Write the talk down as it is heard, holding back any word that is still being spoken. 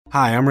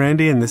Hi, I'm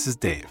Randy, and this is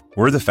Dave.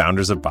 We're the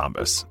founders of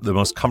Bombas, the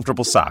most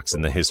comfortable socks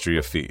in the history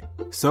of feet.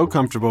 So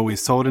comfortable, we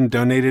sold and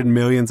donated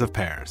millions of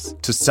pairs.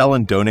 To sell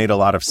and donate a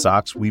lot of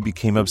socks, we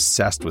became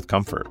obsessed with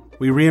comfort.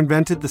 We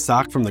reinvented the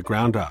sock from the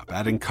ground up,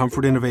 adding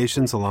comfort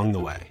innovations along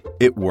the way.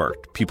 It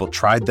worked. People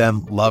tried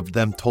them, loved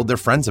them, told their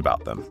friends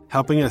about them,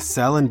 helping us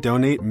sell and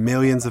donate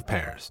millions of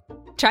pairs.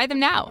 Try them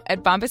now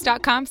at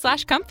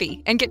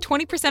bombas.com/comfy and get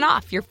 20%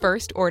 off your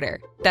first order.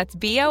 That's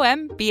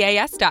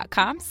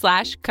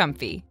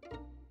bombas.com/comfy.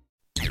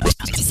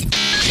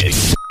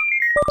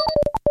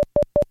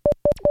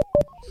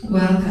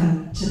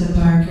 Welcome to the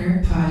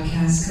Barker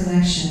Podcast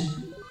Collection.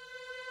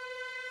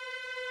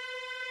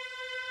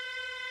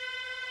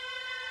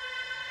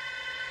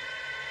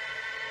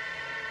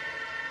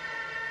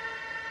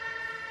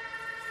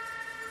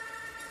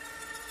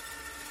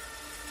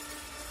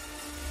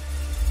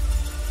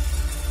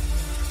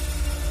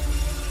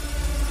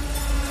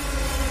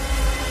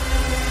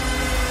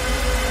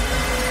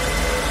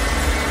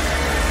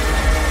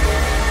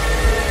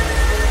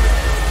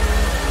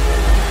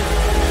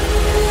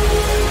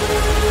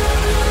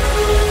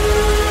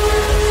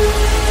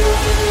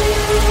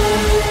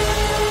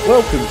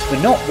 Welcome to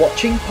the Not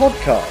Watching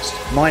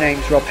Podcast. My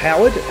name's Rob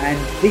Howard, and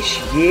this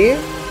year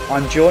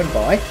I'm joined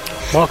by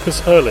Marcus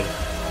Hurley.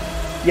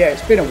 Yeah,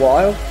 it's been a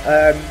while,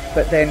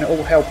 but then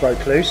all hell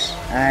broke loose,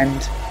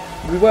 and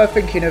we were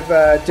thinking of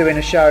doing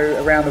a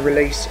show around the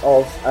release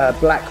of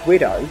Black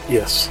Widow.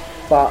 Yes.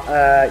 But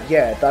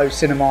those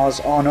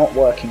cinemas are not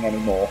working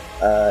anymore.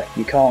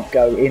 You can't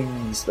go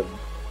in them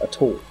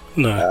at all.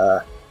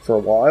 No. For a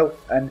while,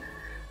 and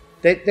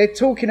they're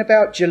talking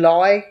about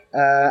July,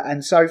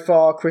 and so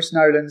far Chris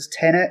Nolan's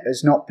Tenet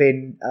has not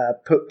been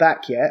put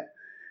back yet,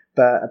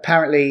 but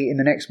apparently in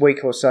the next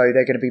week or so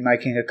they're going to be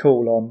making a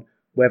call on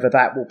whether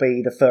that will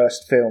be the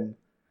first film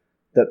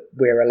that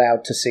we're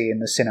allowed to see in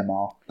the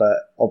cinema.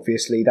 But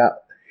obviously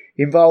that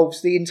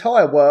involves the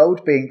entire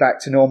world being back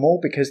to normal,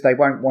 because they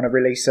won't want to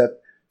release a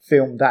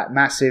film that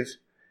massive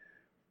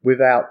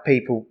without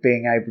people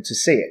being able to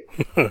see it.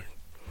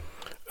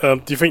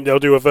 Do you think they'll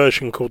do a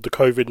version called the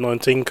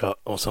COVID-19 cut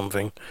or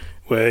something,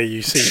 where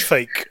you see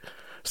fake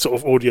sort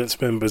of audience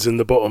members in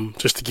the bottom,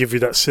 just to give you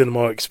that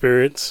cinema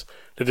experience?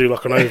 They do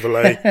like an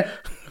overlay,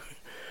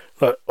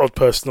 like odd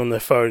person on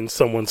their phone,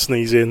 someone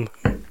sneeze in.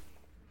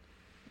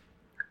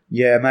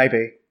 Yeah,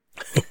 maybe.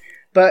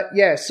 But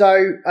yeah,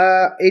 so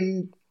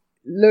in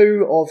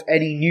lieu of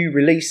any new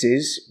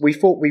releases, we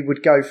thought we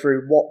would go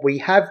through what we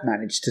have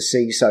managed to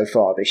see so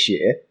far this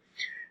year.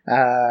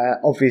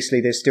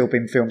 Obviously there's still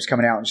been films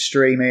coming out on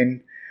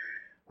streaming.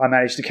 I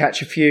managed to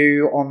catch a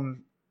few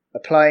on a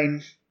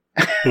plane.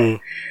 So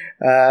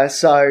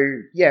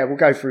yeah, we'll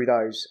go through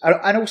those.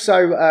 And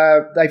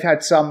also they've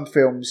had some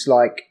films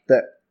like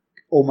that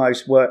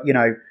almost were,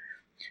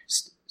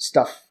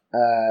 stuff,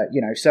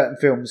 certain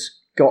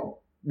films got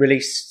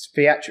released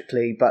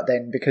theatrically, but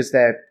then because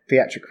their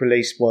theatric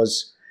release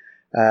was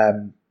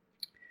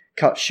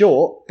cut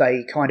short,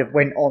 they kind of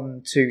went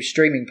on to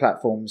streaming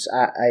platforms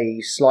at a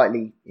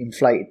slightly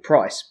inflated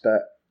price,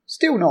 but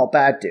still not a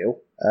bad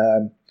deal.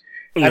 And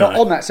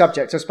on that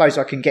subject, I suppose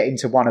I can get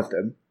into one of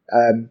them,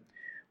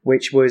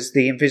 which was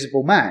The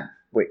Invisible Man,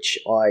 which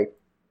I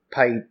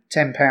paid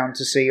 £10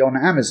 to see on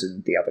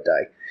Amazon the other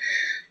day.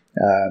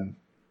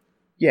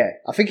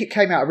 I think it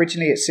came out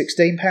originally at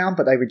 £16,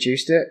 but they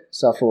reduced it,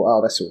 so I thought,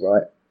 oh, that's all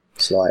right.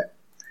 It's like,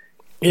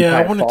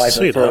 I wanted to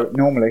see that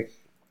normally.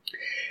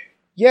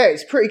 Yeah,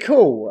 it's pretty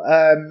cool.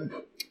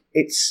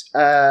 It's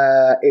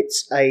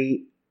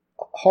a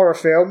horror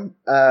film,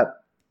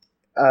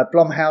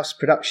 Blumhouse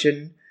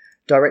production,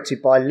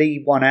 directed by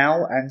Lee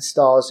Whannell and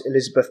stars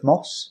Elizabeth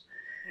Moss.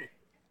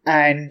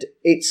 And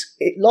it's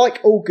like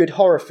all good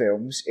horror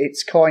films.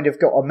 It's kind of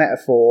got a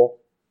metaphor,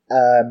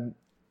 at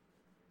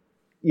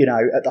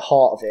the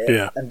heart of it.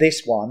 Yeah. And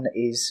this one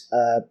is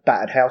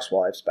battered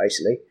housewives,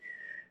 basically,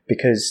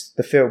 because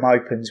the film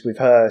opens with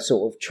her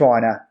sort of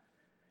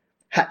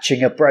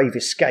hatching a brave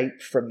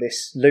escape from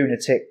this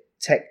lunatic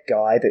tech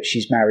guy that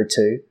she's married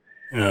to.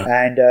 Yeah.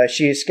 And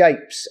she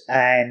escapes,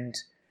 and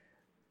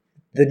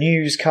the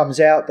news comes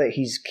out that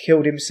he's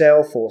killed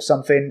himself or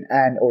something,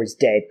 or he's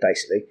dead,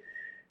 basically.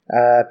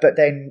 But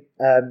then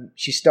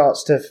she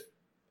starts to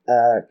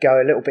go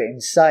a little bit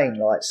insane,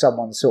 like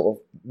someone sort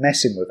of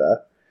messing with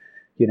her,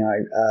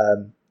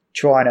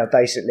 trying to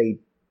basically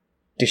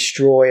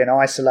destroy and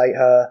isolate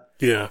her.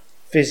 Yeah.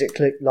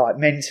 Physically, like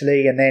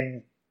mentally, and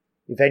then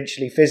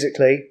eventually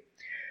physically.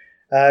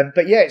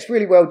 But yeah, it's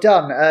really well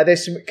done.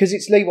 There's because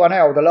it's Lee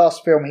Whannell. The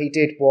last film he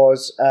did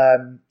was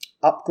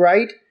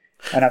Upgrade,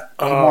 and you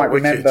might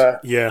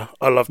remember. Yeah,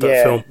 I love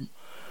that film.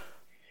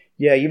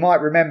 Yeah, you might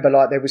remember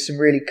like there was some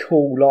really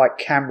cool like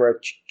camera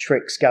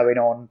tricks going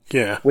on.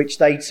 Yeah, which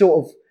it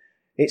sort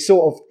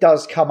of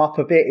does come up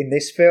a bit in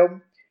this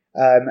film,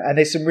 and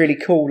there's some really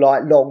cool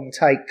like long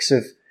takes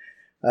of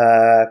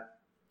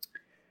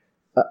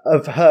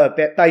her,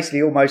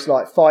 basically almost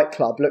like Fight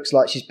Club. Looks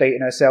like she's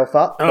beating herself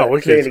up,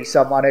 but clearly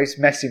someone who's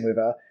messing with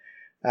her.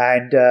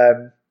 And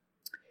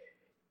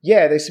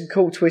yeah, there's some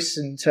cool twists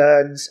and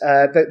turns.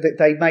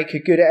 They make a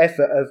good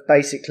effort of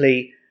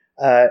basically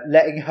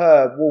letting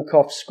her walk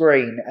off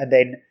screen and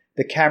then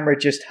the camera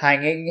just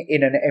hanging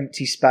in an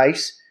empty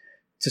space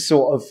to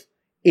sort of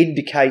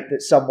indicate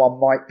that someone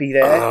might be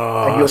there.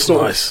 Oh, and you're that's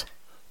sort nice.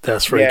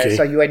 That's freaky. Yeah,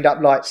 so you end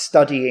up like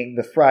studying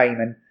the frame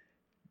and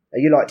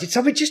you're like, did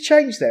something just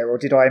change there or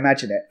did I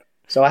imagine it?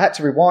 So I had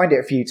to rewind it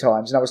a few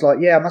times and I was like,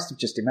 yeah, I must have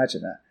just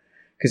imagined that.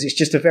 Because it's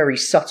just a very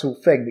subtle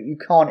thing that you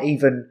can't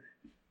even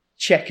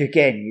check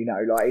again, you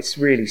know, like it's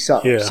really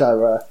subtle.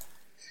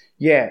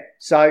 Yeah.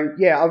 So,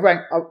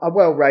 I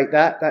well rate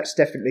that. That's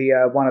definitely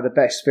one of the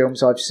best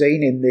films I've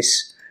seen in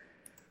this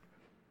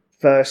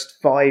first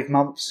 5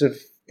 months of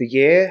the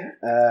year.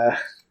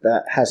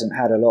 That hasn't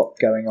had a lot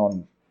going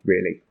on,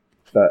 really.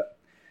 But,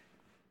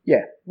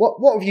 yeah.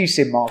 What have you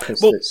seen,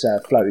 Marcus, that's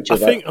floated your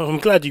way? I'm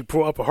glad you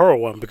brought up a horror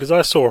one, because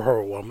I saw a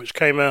horror one which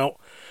came out,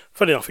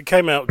 funny enough, it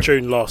came out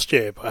June last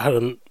year, but I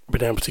hadn't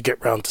been able to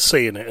get round to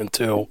seeing it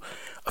until,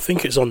 I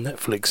think it's on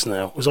Netflix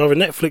now. It was either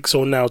Netflix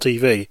or Now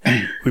TV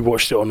we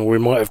watched it on, or we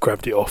might have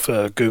grabbed it off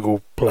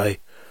Google Play,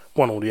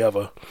 one or the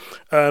other.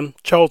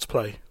 Child's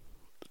Play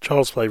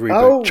reboot,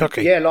 Oh,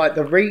 Chucky. yeah, like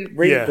the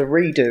the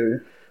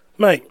redo.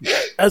 Mate,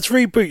 as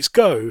reboots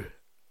go,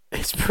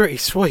 it's pretty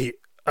sweet.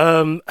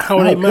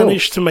 How they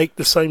managed to make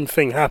the same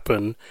thing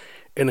happen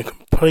in a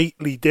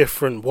completely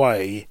different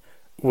way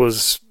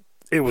was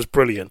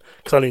brilliant,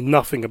 because I knew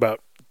nothing about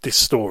this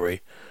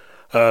story.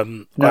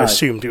 I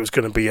assumed it was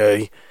going to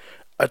be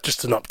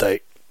just an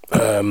update,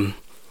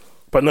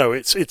 but no,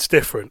 it's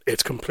different.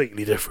 It's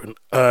completely different.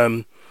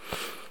 In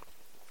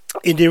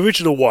the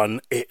original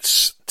one,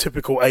 it's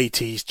typical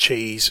 80s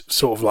cheese,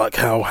 sort of like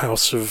how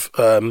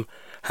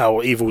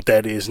how Evil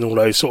Dead is and all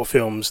those sort of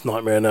films,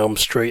 Nightmare on Elm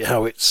Street.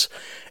 How it's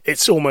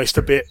almost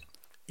a bit,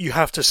 you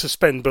have to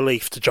suspend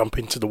belief to jump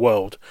into the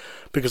world,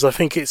 because I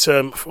think it's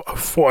I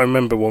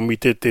remember when we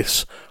did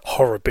this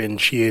horror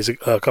binge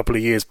a couple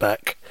of years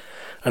back,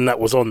 and that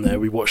was on there.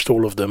 We watched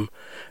all of them.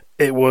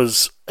 It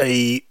was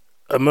a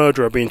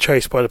murderer being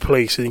chased by the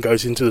police, and he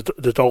goes into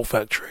the doll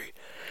factory,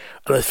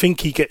 and I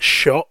think he gets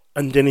shot,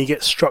 and then he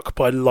gets struck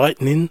by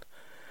lightning,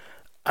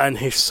 and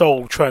his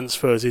soul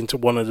transfers into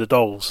one of the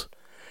dolls,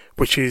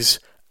 which is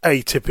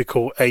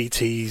atypical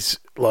 80s,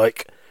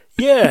 like,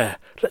 yeah,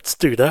 let's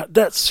do that.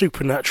 That's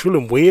supernatural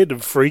and weird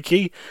and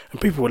freaky,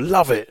 and people would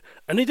love it.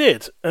 And he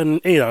did.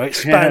 And, you know, it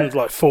spanned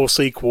like 4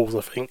 sequels,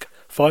 I think.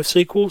 5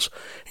 sequels,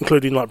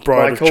 including like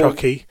Bride of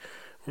Chucky.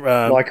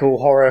 Like all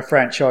horror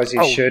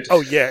franchises should.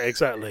 Oh, yeah,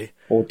 exactly.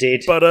 Or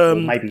did. But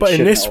maybe but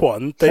in this have.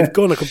 one, they've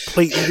gone a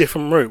completely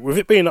different route. With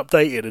it being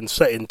updated and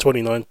set in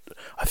 29...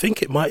 I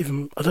think it might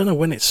even... I don't know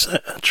when it's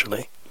set,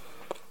 actually.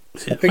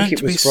 I think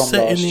it was from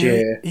last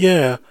year.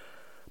 Yeah.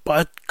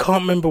 But I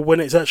can't remember when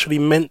it's actually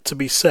meant to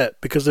be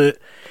set, because it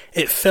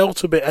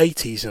felt a bit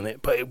 80s in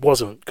it, but it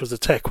wasn't, because the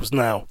tech was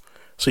now.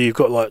 So you've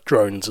got like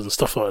drones and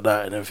stuff like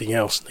that and everything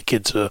else, and the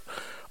kids are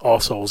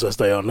arseholes as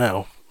they are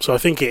now. So I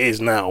think it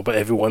is now, but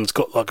everyone's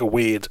got like a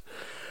weird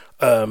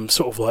sort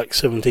of like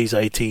 70s,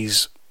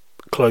 80s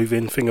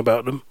clothing thing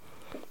about them.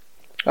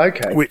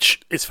 Okay.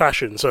 Which is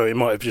fashion, so it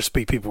might have just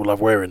be people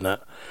love wearing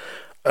that.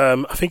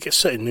 I think it's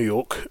set in New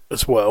York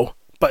as well.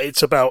 But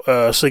it's about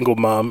a single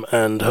mum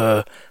and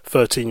her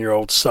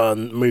 13-year-old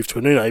son moved to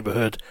a new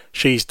neighbourhood.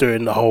 She's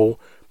doing the whole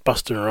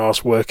busting her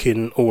ass,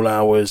 working all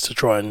hours to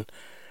try and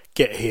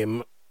get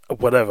him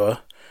whatever.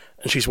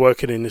 And she's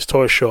working in this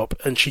toy shop,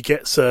 and she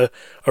gets a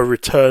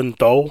return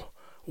doll,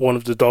 one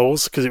of the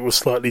dolls, because it was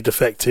slightly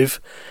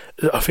defective.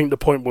 I think the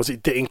point was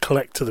it didn't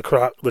connect to the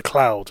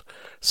cloud,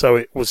 so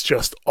it was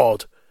just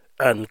odd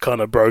and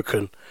kind of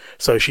broken.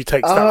 So she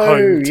takes that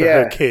home to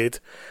her kid,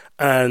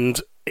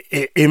 and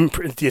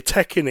the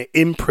tech in it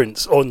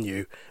imprints on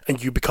you,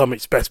 and you become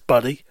its best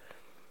buddy.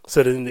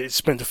 So then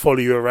it's meant to follow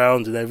you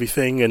around and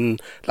everything, and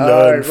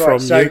learn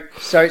from you.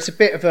 So it's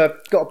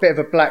got a bit of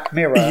a Black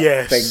Mirror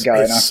thing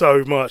going on. Yes,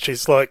 so much.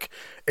 It's like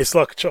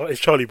if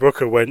Charlie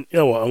Brooker went, you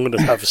know what, I'm going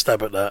to have a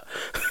stab at that.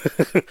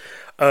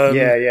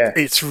 Yeah.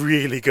 It's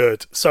really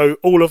good. So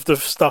all of the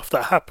stuff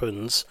that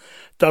happens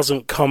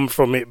doesn't come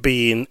from it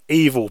being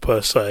evil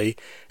per se.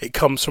 It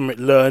comes from it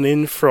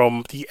learning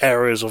from the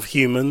errors of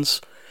humans.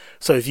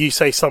 So if you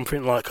say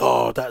something like,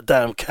 oh, that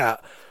damn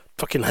cat,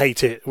 fucking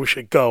hate it, wish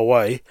it'd go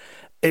away,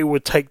 it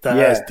would take that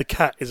as the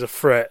cat is a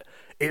threat,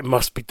 it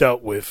must be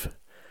dealt with.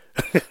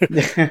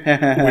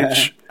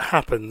 Which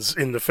happens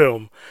in the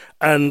film.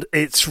 And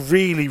it's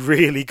really,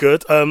 really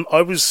good.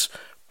 I was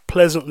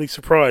pleasantly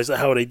surprised at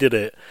how they did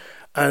it.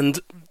 And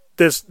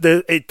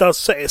it does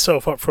set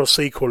itself up for a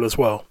sequel as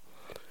well.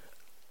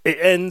 It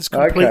ends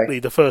completely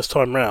the first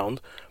time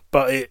round,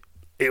 but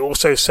it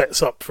also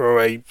sets up for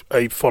a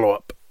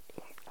follow-up.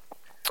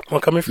 Am I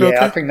coming through?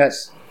 I think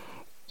that's...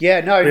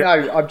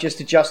 No, I'm just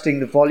adjusting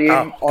the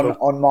volume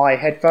on my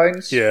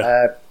headphones,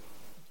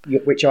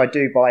 which I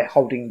do by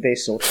holding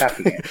this or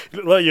tapping it. You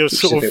look like you're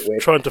sort of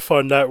trying to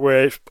find out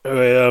where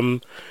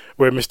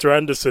where Mr.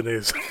 Anderson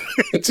is.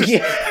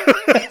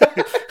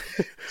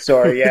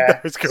 Sorry, yeah.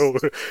 It's cool.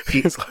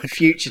 It's like,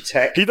 Future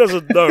tech. he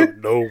doesn't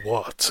know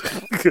what.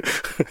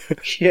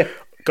 Yeah.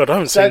 God, I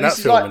haven't seen that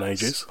film in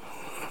ages.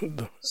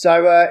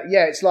 So,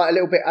 it's like a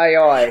little bit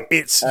AI.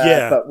 It's,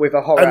 but with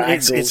a horror and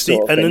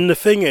angle then the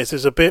thing is,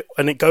 there's a bit,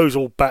 and it goes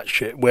all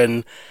batshit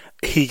when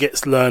he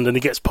gets learned and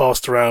he gets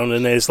passed around,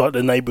 and there's like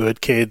the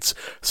neighbourhood kids,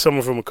 some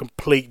of them are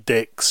complete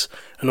dicks,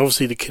 and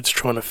obviously the kid's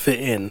trying to fit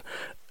in.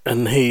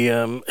 And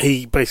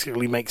he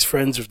basically makes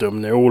friends with them,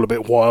 and they're all a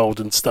bit wild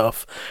and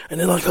stuff. And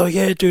they're like, oh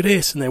yeah, do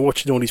this. And they're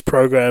watching all these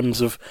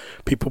programs of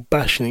people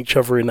bashing each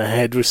other in the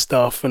head with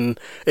stuff, and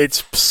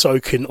it's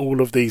soaking all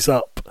of these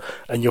up.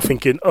 And you're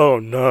thinking, oh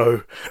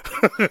no,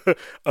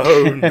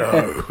 oh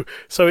no.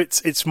 So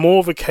it's more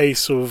of a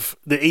case of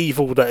the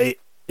evil that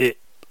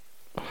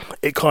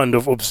it kind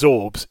of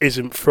absorbs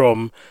isn't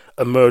from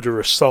a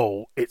murderous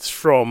soul. It's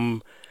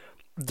from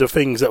the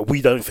things that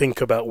we don't think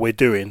about we're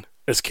doing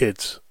as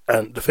kids.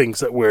 And the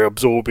things that we're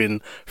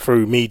absorbing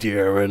through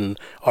media and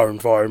our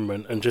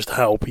environment and just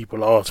how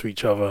people are to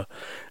each other.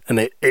 And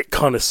it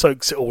kind of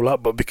soaks it all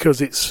up. But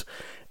because it's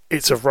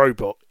a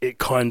robot, it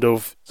kind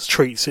of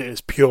treats it as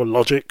pure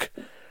logic.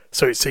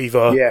 So it's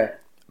either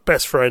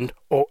best friend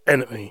or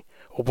enemy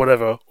or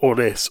whatever, or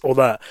this or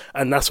that.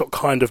 And that's what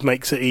kind of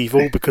makes it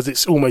evil, because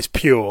it's almost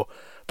pure,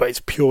 but it's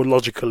pure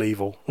logical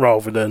evil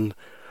rather than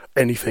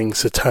anything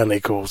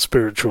satanic or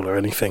spiritual or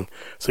anything.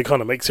 So it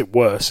kind of makes it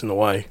worse in a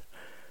way.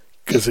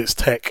 Because it's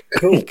tech,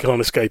 you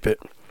can't escape it.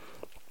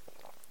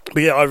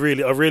 But yeah, I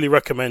really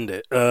recommend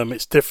it.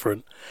 It's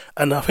different,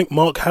 and I think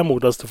Mark Hamill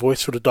does the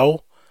voice for the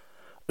doll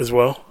as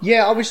well.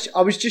 Yeah, I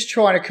was just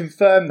trying to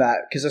confirm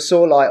that, because I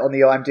saw like on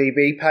the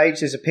IMDb page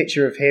there's a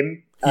picture of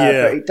him, but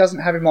it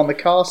doesn't have him on the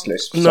cast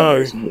list for some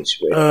reason,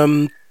 which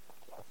is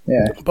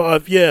weird.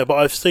 But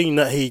I've seen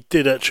that he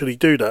did actually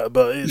do that.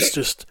 But it's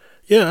just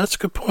that's a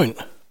good point.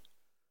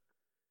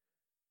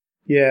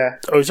 Yeah.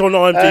 Oh, it's on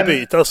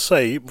IMDb. It does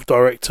say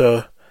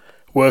director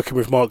working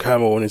with Mark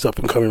Hamill on his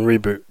up-and-coming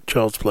reboot,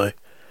 Child's Play.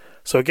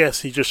 So I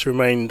guess he just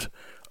remained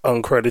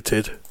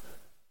uncredited.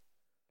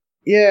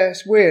 Yeah,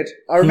 it's weird.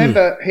 I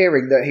remember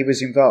hearing that he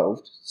was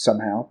involved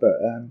somehow, but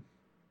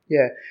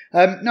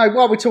no,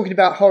 while we're talking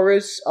about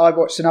horrors, I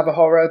watched another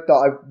horror that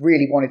I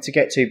really wanted to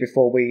get to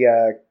before we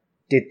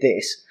did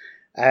this.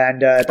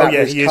 And that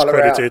was he is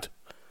credited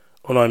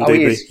on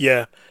IMDb.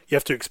 Yeah, you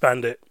have to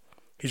expand it.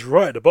 He's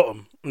right at the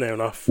bottom, near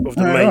enough, of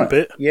the main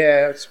bit.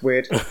 Yeah, it's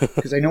weird,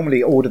 because they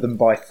normally order them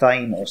by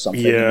fame or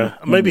something. Yeah,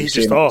 maybe he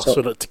just asked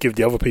so that to give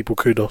the other people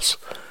kudos.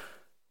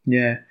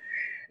 Yeah.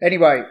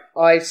 Anyway,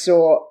 I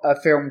saw a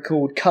film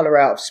called Colour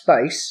Out of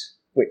Space,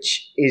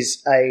 which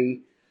is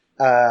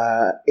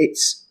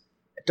it's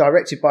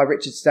directed by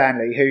Richard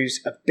Stanley,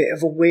 who's a bit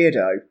of a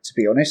weirdo, to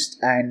be honest,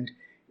 and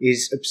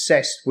is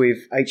obsessed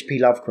with H.P.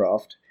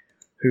 Lovecraft,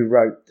 who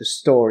wrote the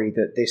story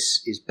that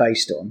this is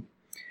based on.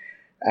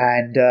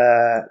 And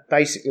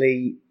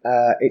basically,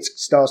 it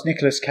stars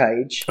Nicolas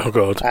Cage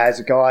as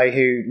a guy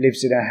who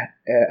lives in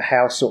a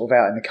house sort of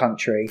out in the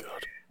country,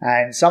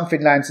 and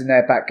something lands in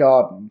their back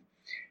garden,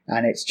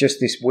 and it's just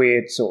this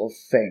weird sort of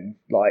thing,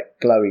 like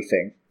glowy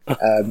thing.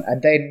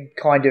 And then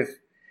kind of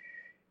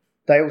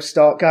they all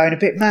start going a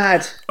bit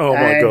mad. Oh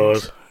my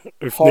God.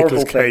 With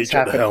Nicolas Cage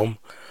at the helm.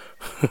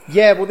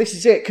 Yeah, well, this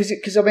is it,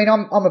 because I mean,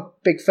 I'm a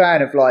big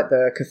fan of like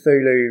the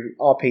Cthulhu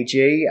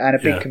RPG, and a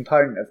big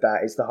component of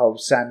that is the whole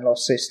San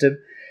Loss system.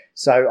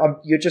 So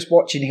you're just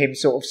watching him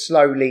sort of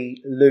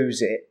slowly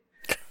lose it,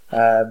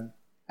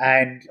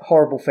 and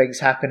horrible things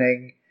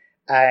happening,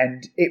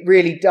 and it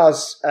really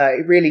does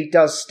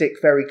stick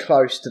very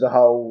close to the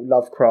whole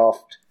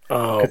Lovecraft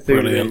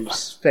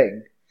Cthulhu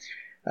thing.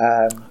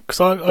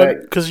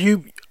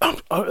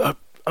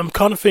 I'm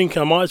kind of thinking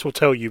I might as well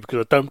tell you, because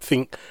I don't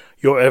think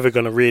you're ever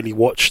going to really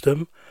watch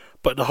them.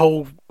 But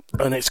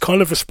and it's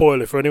kind of a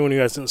spoiler for anyone who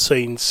hasn't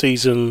seen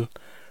season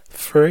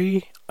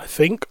 3, I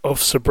think,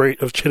 of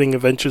Chilling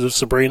Adventures of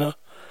Sabrina.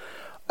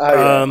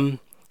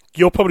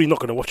 You're probably not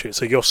going to watch it,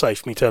 so you're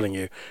safe, me telling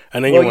you.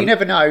 And then you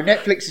never know.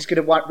 Netflix is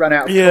going to run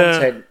out of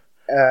content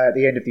at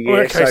the end of the year.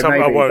 Well, okay, so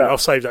maybe, I won't. I'll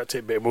save that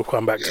tidbit and we'll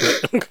come back to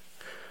it.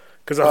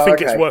 Because I think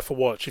it's worth a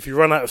watch. If you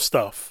run out of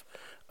stuff,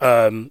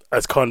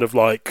 as kind of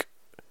like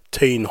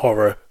teen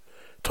horror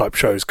type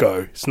shows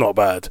go, it's not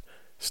bad.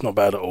 It's not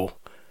bad at all.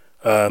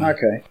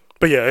 Okay.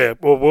 But yeah.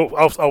 Well,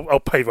 I'll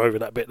pave over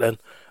that bit then.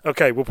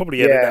 Okay, we'll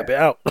probably edit that bit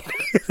out.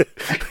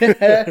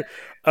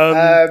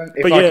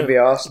 If I can be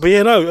asked. But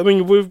yeah, no. I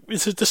mean,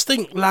 it's a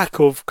distinct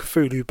lack of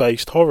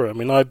Cthulhu-based horror. I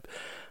mean,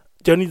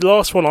 the only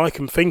last one I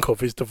can think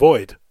of is The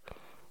Void.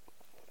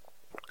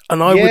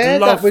 And I would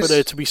love for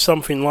there to be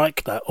something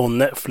like that on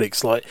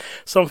Netflix, like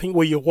something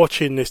where you're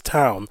watching this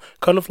town,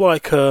 kind of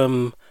like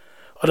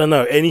I don't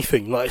know,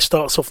 anything. Like it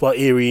starts off like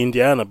Erie,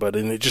 Indiana, but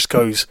then it just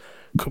goes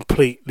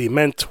completely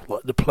mental,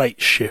 like the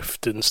plates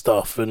shift and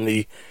stuff, and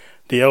the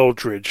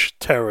Eldritch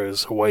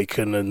terrors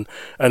awaken,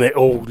 and it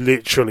all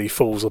literally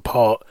falls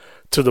apart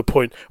to the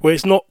point where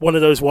it's not one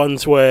of those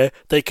ones where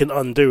they can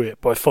undo it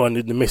by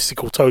finding the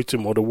mystical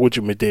totem or the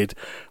Wujimidid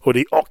or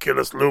the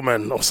Oculus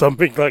Lumen or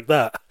something like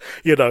that.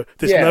 You know,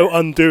 there's no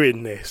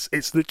undoing this.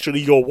 It's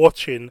literally you're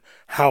watching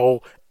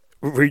how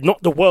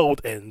not the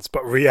world ends,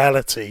 but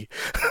reality.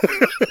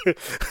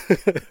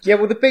 Yeah,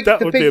 well,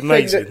 that would be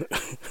amazing.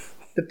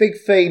 The big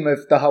theme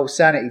of the whole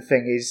sanity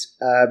thing is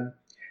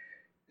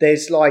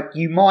there's like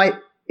you might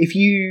if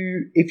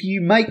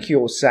you make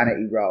your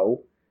sanity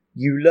roll,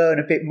 you learn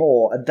a bit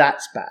more, and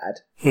that's bad.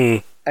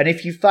 And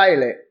if you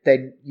fail it,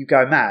 then you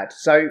go mad.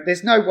 So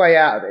there's no way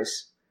out of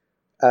this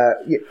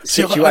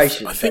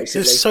situation. I think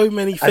basically. there's so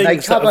many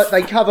things. And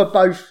they cover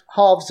both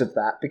halves of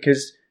that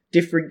because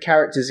different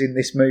characters in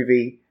this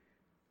movie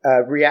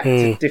react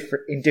in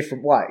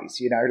different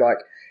ways. You know, like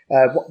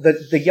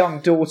the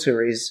young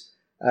daughter is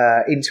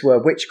into her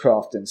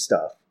witchcraft and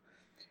stuff,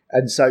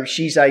 and so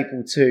she's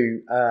able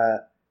to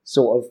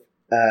sort of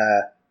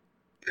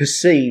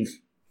perceive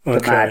the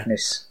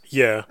madness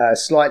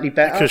slightly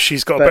better because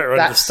she's got a better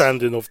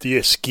understanding of the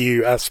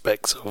askew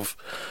aspects of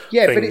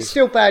things. But it's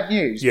still bad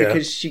news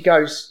because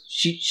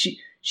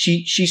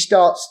she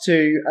starts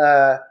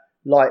to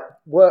like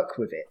work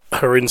with it.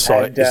 Her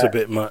insight is a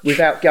bit much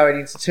without going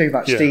into too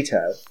much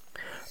detail.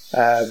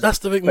 That's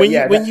the thing.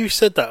 When you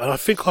said that, and I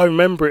think I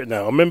remember it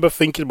now. I remember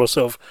thinking to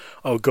myself,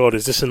 "Oh God,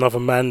 is this another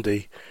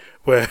Mandy?"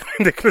 Where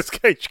Nicolas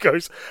Cage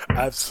goes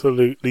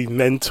absolutely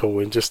mental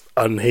and just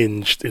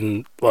unhinged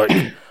in like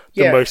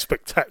the most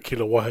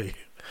spectacular way.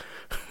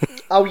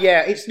 Oh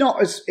yeah, it's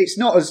not as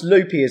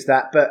loopy as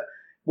that, but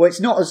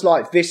it's not as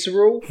like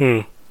visceral.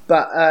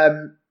 But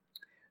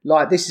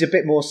like this is a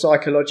bit more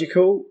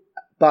psychological,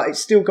 but it's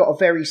still got a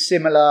very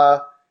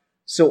similar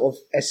sort of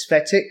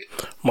aesthetic.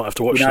 Might have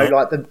to watch that.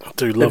 Like the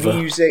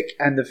music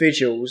and the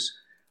visuals.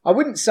 I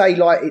wouldn't say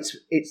like it's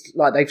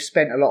like they've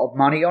spent a lot of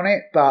money on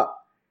it, but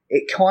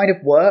it kind of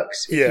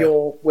works if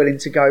you're willing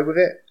to go with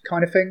it,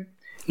 kind of thing.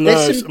 No,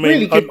 there's some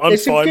really good,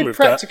 there's some good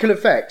practical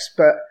effects,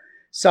 but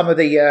some of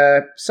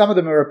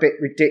them are a bit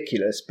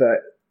ridiculous. But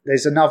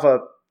there's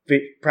another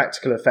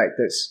practical effect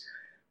that's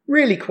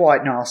really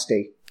quite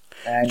nasty.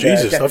 And,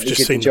 Jesus, I've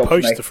just seen the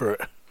poster for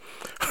it.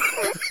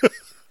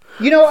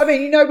 You know what I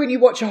mean? You know when you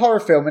watch a horror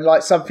film and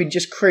like something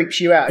just creeps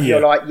you out, and you're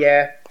like,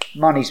 "Yeah,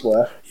 money's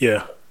worth."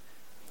 Yeah.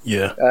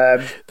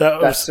 It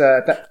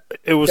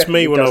was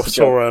me when I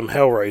saw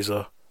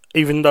Hellraiser.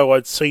 Even though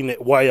I'd seen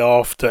it way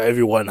after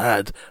everyone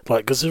had,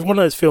 like, because it's one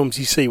of those films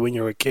you see when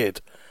you're a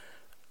kid,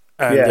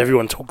 and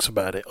everyone talks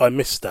about it. I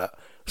missed that.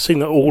 I've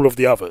seen all of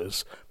the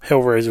others.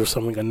 Hellraiser was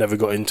something I never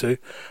got into.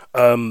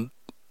 I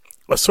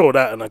saw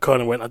that and I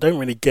kind of went, I don't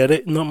really get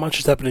it. Not much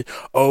is happening.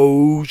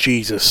 Oh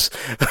Jesus!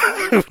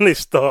 When they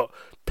start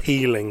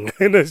peeling,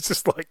 and it's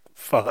just like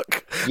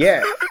fuck.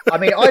 Yeah, I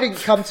mean, I didn't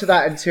come to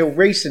that until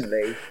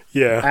recently.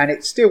 And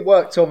it still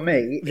worked on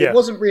me. It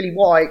wasn't really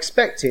what I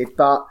expected,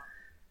 but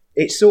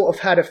it sort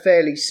of had a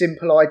fairly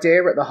simple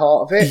idea at the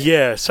heart of it.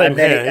 Yeah, same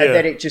here.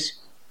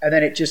 And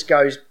then it just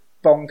goes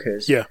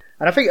bonkers. Yeah,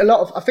 and I think a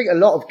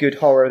lot of good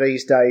horror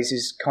these days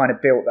is kind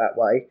of built that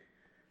way.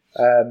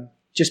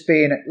 Just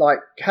being like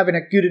having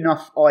a good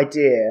enough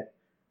idea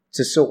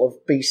to sort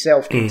of be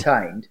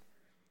self-contained.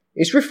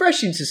 It's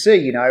refreshing to see,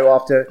 you know,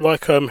 after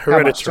like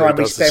Hereditary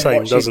does the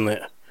same, doesn't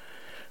it?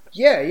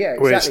 Yeah,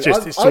 exactly.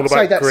 Where it's all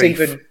about that's grief.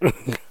 Even.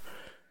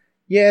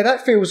 Yeah,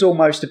 that feels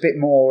almost a bit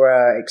more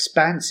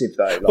expansive,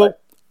 though. Like,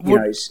 you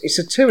know, it's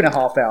a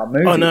 2.5 hour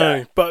movie. I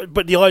know,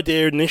 but the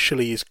idea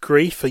initially is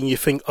grief, and you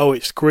think, oh,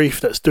 it's grief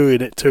that's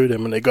doing it to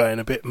them, and they're going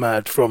a bit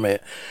mad from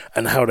it,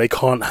 and how they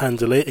can't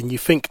handle it, and you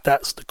think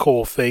that's the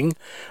core thing,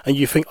 and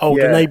you think, oh,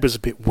 the neighbour's a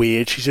bit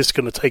weird, she's just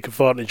going to take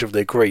advantage of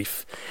their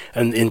grief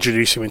and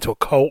introduce him into a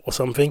cult or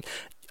something,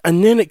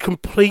 and then it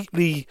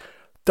completely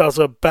does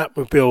a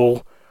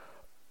Batmobile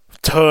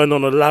turn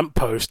on a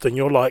lamppost and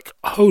you're like,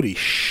 holy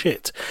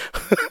shit.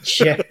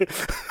 Yeah.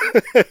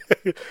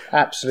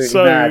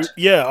 Absolutely mad.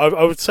 Yeah,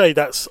 I would say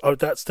that's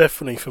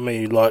definitely for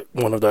me like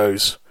one of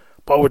those.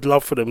 But I would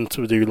love for them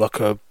to do like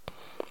a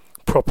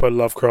proper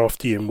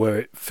Lovecraftian where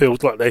it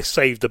feels like they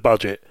saved the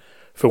budget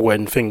for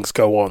when things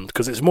go on,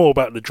 because it's more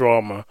about the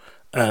drama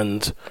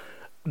and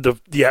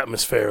the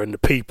atmosphere and the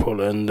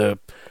people and the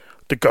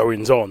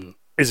goings on,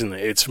 isn't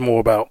it? It's more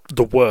about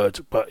the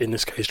word, but in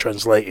this case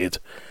translated.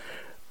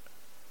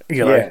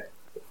 You know,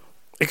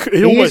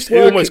 it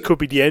almost could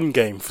be the end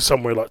game for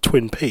somewhere like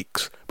Twin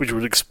Peaks, which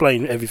would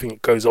explain everything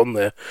that goes on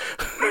there.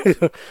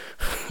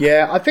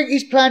 Yeah, I think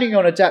he's planning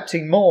on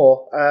adapting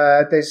more.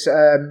 There's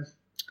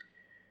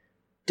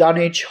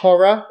Dunnage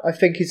Horror, I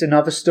think, is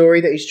another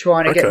story that he's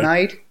trying to get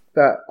made,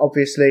 but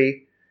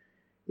obviously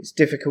it's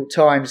difficult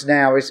times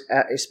now,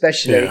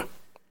 especially.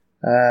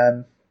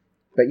 Yeah.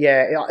 But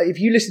yeah, if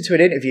you listen to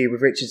an interview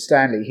with Richard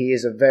Stanley, he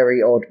is a very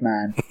odd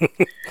man.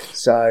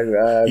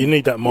 So you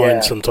need that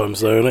mind sometimes,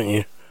 though, don't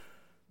you?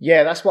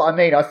 Yeah, that's what I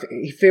mean.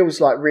 He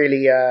feels like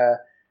really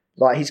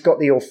like he's got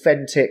the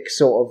authentic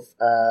sort of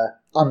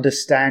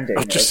understanding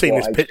I've just seen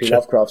what this H.P. picture.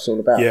 Lovecraft's all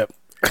about. Yeah,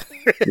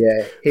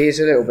 yeah, he is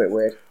a little bit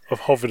weird.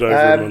 I've hovered over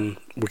him on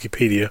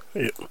Wikipedia.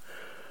 Yep.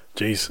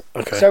 Jeez.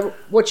 Okay. So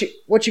what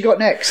you got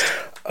next?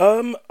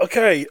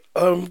 Okay.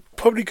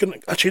 Probably gonna.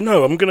 Actually,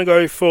 no. I'm gonna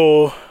go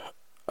for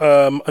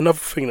another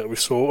thing that we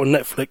saw on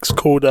Netflix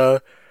called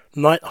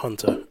Night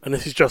Hunter, and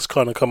this has just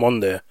kind of come on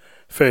there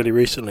fairly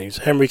recently. It's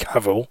Henry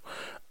Cavill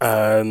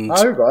and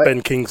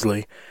Ben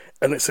Kingsley,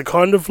 and it's a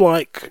kind of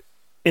like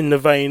in the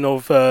vein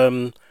of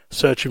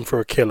Searching for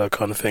a Killer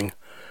kind of thing.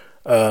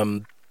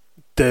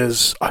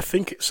 I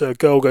think it's a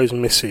girl goes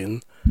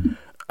missing,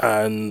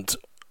 and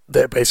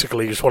they're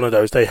basically just one of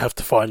those. They have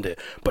to find it,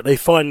 but they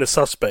find the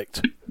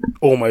suspect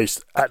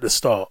almost at the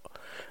start,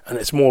 and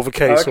it's more of a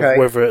case of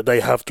whether they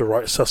have the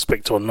right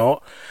suspect or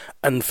not.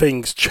 And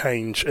things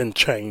change and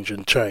change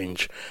and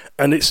change,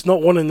 and it's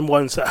not one of the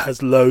ones that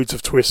has loads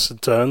of twists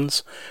and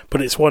turns,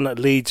 but it's one that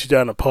leads you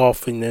down a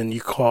path, and then you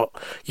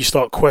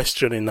start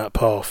questioning that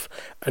path,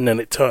 and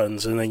then it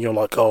turns, and then you're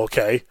like, oh,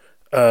 okay.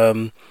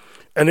 And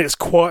it's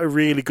quite a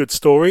really good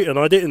story, and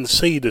I didn't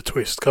see the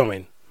twist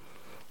coming.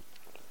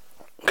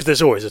 Because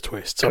there's always a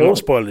twist, so I'm not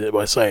spoiling it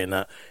by saying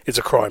that. It's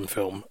a crime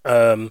film.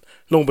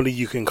 Normally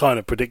you can kind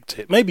of predict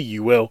it. Maybe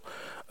you will.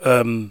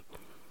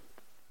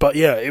 But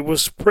yeah, it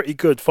was pretty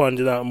good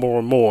finding out more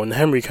and more, and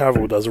Henry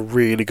Cavill does a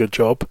really good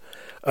job.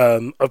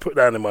 I put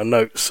down in my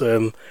notes,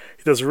 he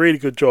does a really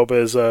good job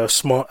as a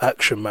smart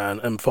action man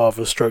and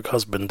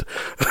father/husband.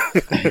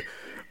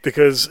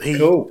 Because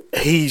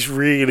he's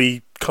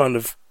really kind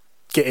of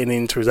getting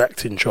into his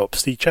acting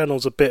chops. He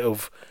channels a bit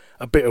of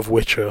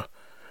Witcher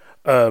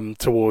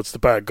towards the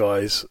bad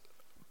guys,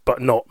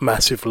 but not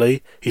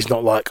massively. He's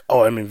not like,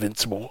 oh, I'm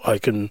invincible, I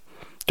can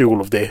do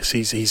all of this.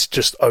 He's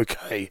just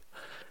okay.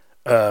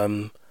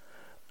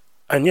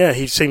 And yeah,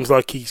 he seems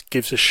like he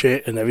gives a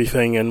shit and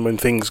everything, and when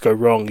things go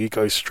wrong he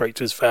goes straight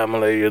to his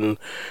family and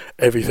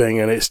everything,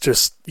 and it's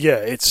just, yeah,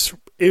 it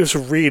was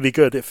really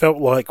good. It felt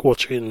like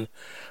watching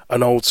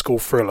an old school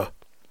thriller,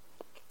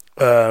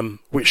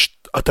 which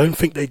I don't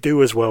think they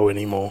do as well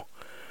anymore.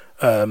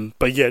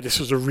 But yeah, this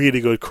was a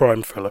really good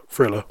crime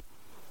thriller.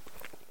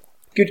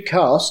 Good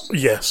cast.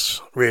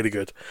 Yes, really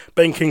good.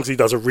 Ben Kingsley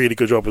does a really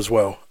good job as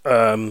well.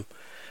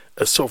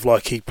 It's sort of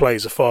like he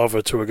plays a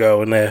father to a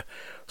girl, and they're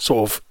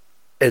sort of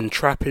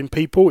entrapping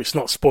people. It's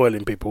not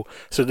spoiling people.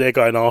 So they're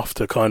going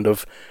after kind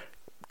of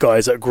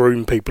guys that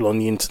groom people on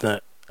the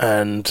internet,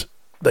 and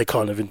they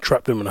kind of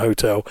entrap them in a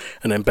hotel,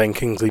 and then Ben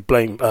Kingsley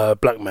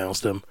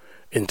blackmails them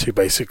into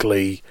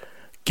basically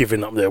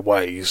giving up their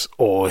ways,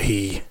 or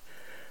he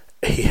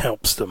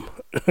helps them.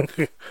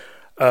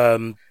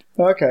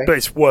 Okay. But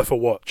it's worth a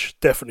watch.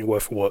 Definitely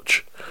worth a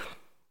watch.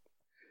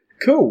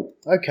 Cool.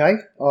 Okay.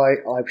 I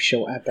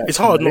shall add that. It's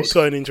hard not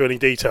going into any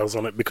details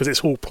on it because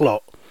it's all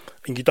plot,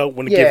 and you don't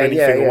want to give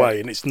anything away,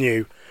 and it's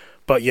new.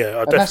 But yeah,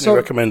 I definitely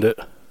recommend it.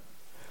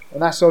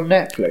 And that's on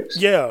Netflix?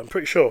 Yeah, I'm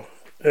pretty sure.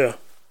 Yeah.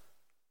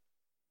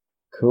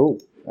 Cool.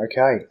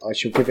 Okay. I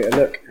shall give it a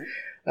look.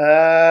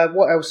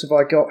 What else have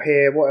I got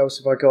here?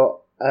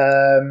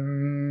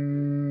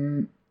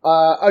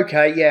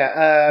 Okay,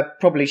 yeah.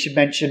 Probably should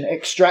mention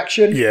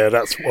Extraction. Yeah,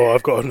 that's what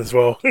I've got on as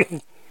well.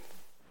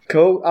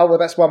 Cool. Oh, well,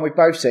 that's one we've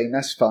both seen.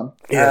 That's fun.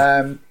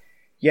 Yeah.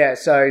 Yeah,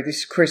 so this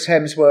is Chris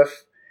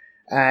Hemsworth,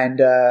 and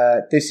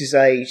this is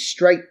a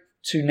straight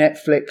to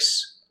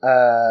Netflix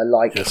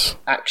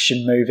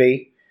action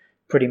movie,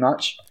 pretty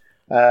much.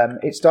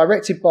 It's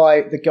directed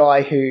by the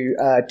guy who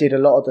did a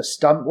lot of the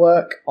stunt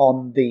work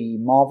on the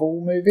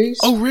Marvel movies.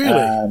 Oh,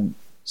 really?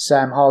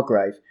 Sam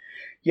Hargrave.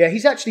 Yeah,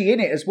 he's actually in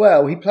it as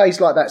well. He plays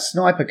like that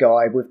sniper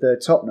guy with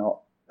the top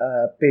knot,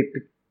 big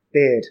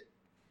beard.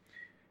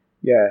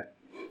 Yeah.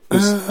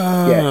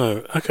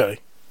 Okay.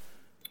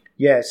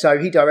 Yeah, so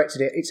he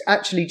directed it. It's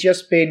actually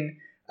just been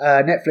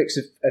Netflix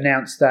have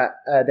announced that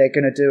they're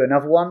going to do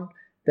another one.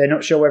 They're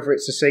not sure whether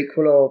it's a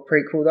sequel or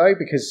prequel though,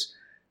 because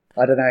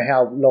I don't know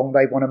how long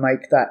they want to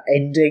make that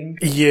ending.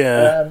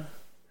 Yeah,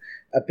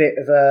 a bit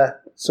of a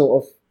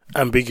sort of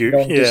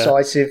ambiguous,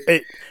 non-decisive,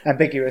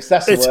 ambiguous.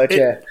 That's the word.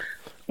 Yeah.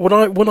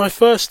 When I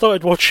first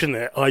started watching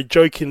it, I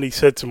jokingly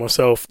said to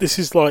myself, "This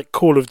is like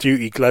Call of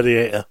Duty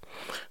Gladiator."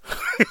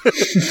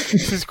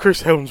 This is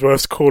Chris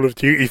Hemsworth's Call of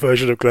Duty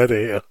version of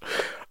Gladiator.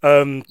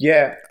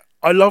 Yeah,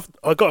 I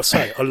gotta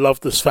say, I love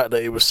this fact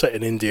that it was set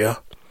in India,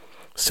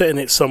 setting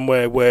it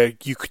somewhere where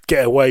you could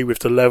get away with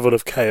the level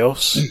of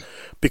chaos,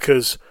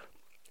 because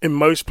in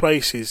most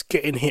places,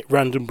 getting hit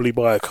randomly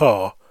by a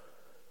car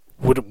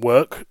wouldn't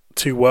work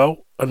too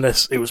well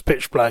unless it was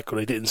pitch black or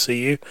they didn't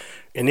see you.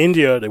 In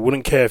India, they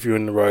wouldn't care if you were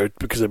in the road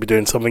because they'd be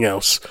doing something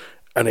else,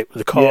 and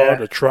the car,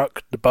 the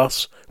truck, the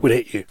bus would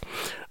hit you.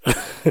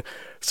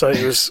 So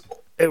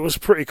it was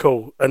pretty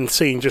cool, and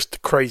seeing just the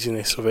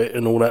craziness of it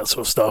and all that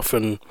sort of stuff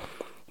and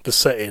the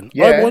setting.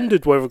 Yeah. We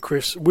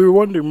were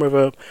wondering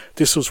whether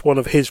this was one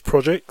of his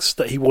projects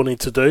that he wanted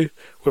to do,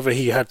 whether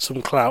he had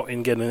some clout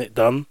in getting it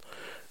done.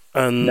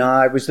 And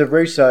no, it was the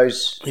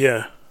Russos.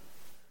 Yeah,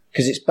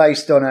 because it's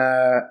based on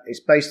a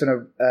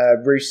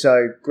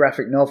Russo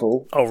graphic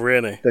novel. Oh,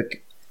 really?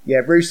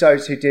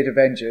 Russos who did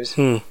Avengers.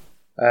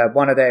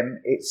 One of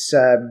them, it's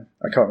I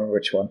can't remember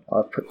which one.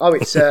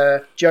 It's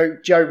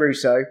Joe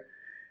Russo.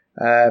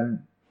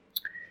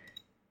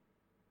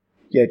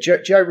 Yeah,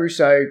 Joe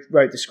Russo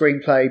wrote the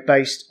screenplay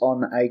based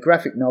on a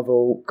graphic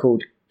novel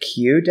called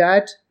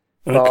Q-Dad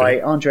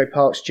by Andre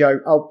Parks, Joe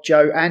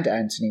and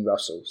Anthony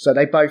Russell. So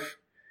they both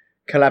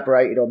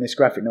collaborated on this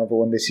graphic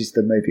novel, and this is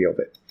the movie of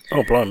it.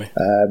 Oh, blimey.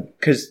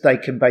 Because they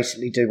can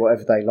basically do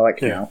whatever they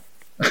like now.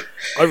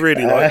 I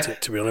really liked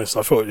it, to be honest.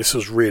 I thought this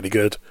was really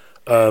good.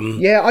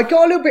 Yeah, I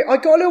got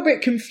a little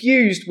bit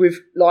confused with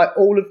like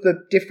all of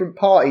the different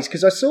parties,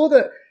 because I saw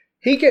that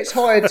he gets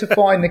hired to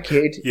find the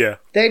kid. Yeah.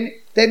 Then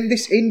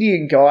this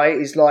Indian guy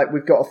is like,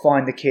 we've got to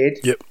find the kid.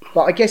 Yep.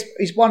 But I guess,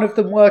 is one of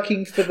them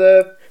working for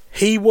the...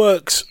 He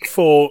works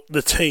for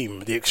the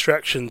team, the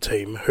extraction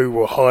team, who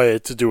were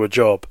hired to do a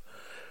job.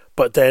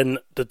 But then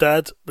the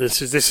dad,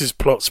 this is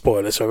plot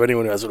spoiler, so if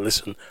anyone who hasn't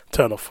listened,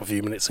 turn off for a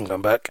few minutes and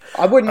come back.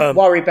 I wouldn't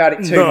worry about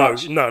it too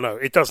much. No,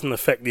 it doesn't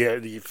affect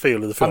the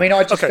feel of the film. I mean,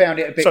 I just found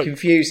it a bit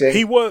confusing.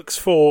 He works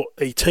for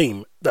a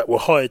team that were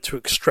hired to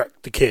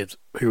extract the kid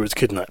who was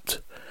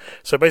kidnapped.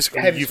 So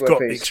basically, you've got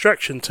the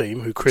extraction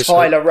team who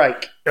Tyler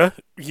Rake.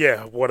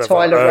 Yeah, whatever.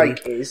 Tyler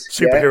Rake is.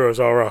 Superheroes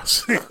are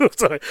us.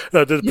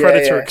 No, the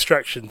Predator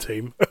extraction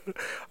team.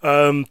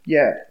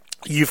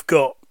 You've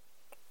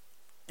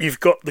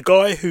got the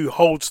guy who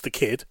holds the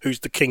kid, who's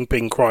the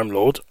kingpin crime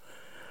lord,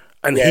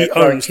 and he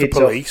owns the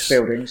police.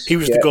 He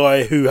was the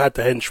guy who had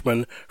the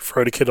henchman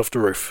throw the kid off the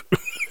roof.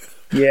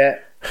 Yeah,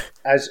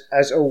 as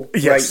all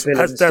great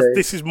villains do.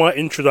 This is my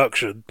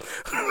introduction.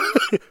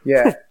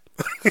 Yeah.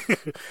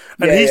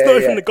 And he's not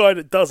even the guy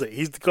that does it.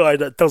 He's the guy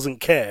that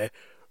doesn't care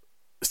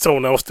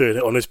someone else doing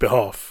it on his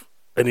behalf.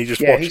 And he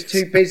just watches. He's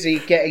too busy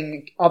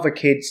getting other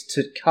kids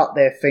to cut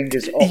their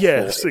fingers off.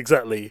 Yes,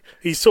 exactly.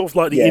 He's sort of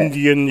like the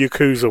Indian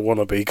Yakuza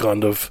wannabe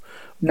kind of.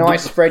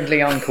 Nice,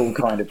 friendly uncle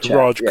kind of chap.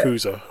 Raj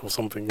Kuza or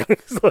something.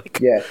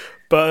 Yeah.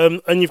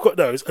 But, and you've got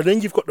those. And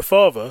then you've got the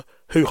father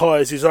who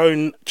hires his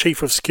own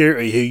chief of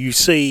security, who you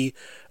see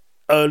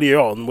earlier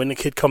on when the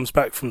kid comes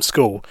back from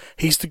school.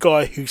 He's the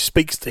guy who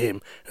speaks to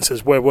him and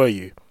says, "Where were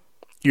you?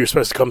 You were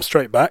supposed to come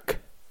straight back."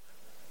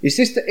 Is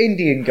this the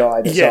Indian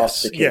guy that's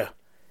asked the kid? Yeah.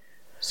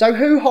 So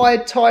who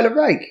hired Tyler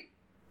Rake?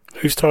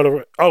 Who's Tyler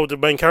Rake? Oh, the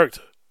main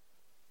character.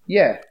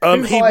 Yeah.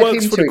 He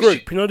works for the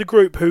group. You know the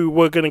group who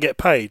were going to get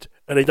paid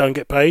and they don't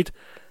get paid?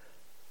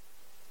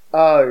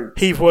 Oh.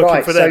 He's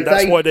working for them.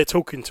 That's why they're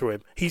talking to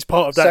him. He's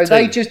part of that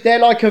team. So they're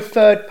like a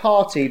third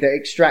party that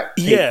extract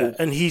people. Yeah,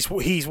 and he's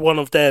one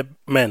of their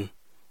men,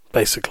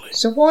 basically.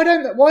 So why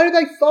do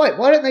they fight?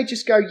 Why don't they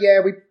just go,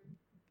 we're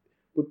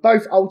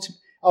both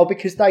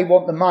because they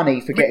want the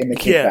money for getting the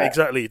kid back. Yeah,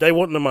 exactly. They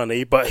want the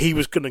money, but he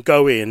was going to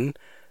go in,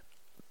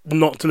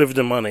 not deliver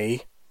the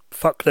money,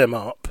 fuck them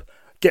up,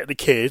 get the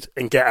kid,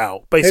 and get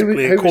out.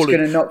 Basically, who was going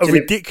to not deliver?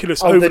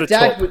 Ridiculous over the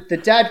top. The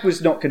dad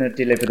was not going to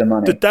deliver the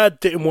money. The dad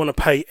didn't want to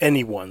pay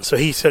anyone, so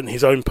he sent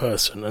his own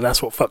person, and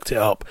that's what fucked it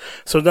up.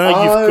 So now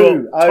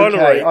you've got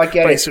Tyler Rake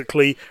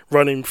basically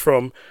running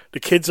from the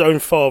kid's own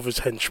father's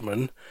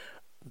henchman,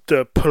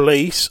 the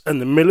police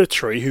and the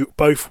military, who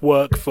both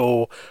work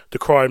for the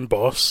crime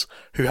boss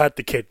who had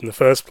the kid in the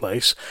first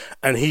place,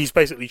 and he's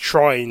basically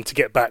trying to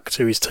get back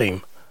to his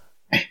team.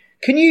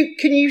 Can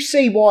you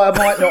see why I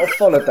might not have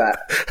followed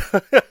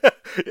that?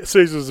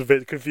 Susan was a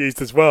bit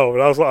confused as well,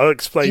 and I was like, I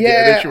explained it,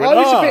 and then she went,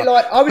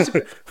 I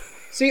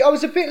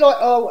was a bit like,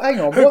 oh, hang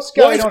on, what's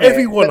going on? Why is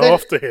everyone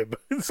after him?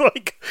 It's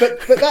like,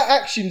 but that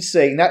action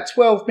scene, that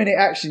 12-minute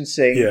action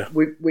scene,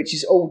 which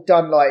is all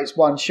done like it's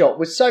one shot,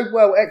 was so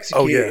well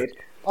executed.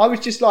 I was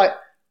just like,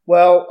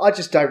 well, I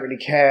just don't really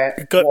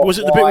care. Was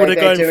it the bit where they're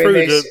going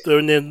through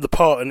and then the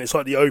part, and it's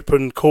like the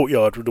open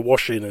courtyard with the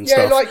washing and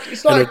stuff? Yeah,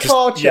 it's like a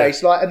car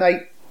chase, and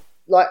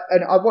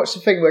I watched the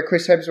thing where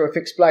Chris Hemsworth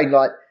explained,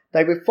 like,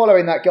 they were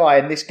following that guy,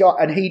 and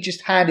he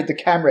just handed the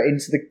camera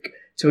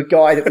to a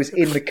guy that was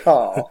in the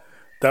car.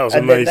 That was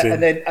amazing.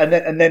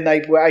 And then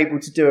they were able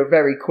to do a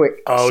very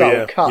quick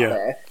subtle cut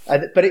there,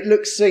 but it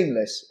looks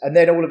seamless. And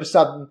then all of a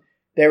sudden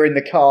they're in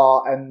the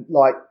car, and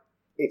like,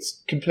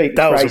 it's completely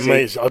crazy. That was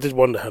amazing. I did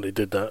wonder how they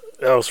did that.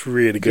 That was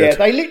really good. Yeah,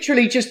 they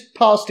literally just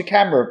passed the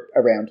camera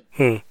around.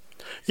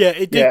 Yeah,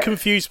 it did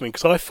confuse me,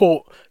 because I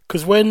thought,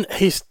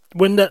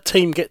 when that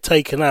team get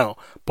taken out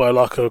by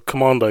like a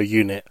commando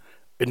unit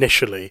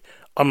initially,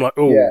 I'm like,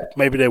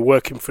 maybe they're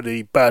working for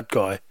the bad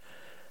guy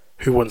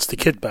who wants the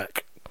kid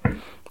back.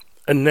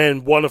 And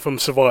then one of them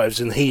survives,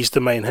 and he's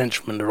the main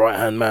henchman, the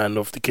right-hand man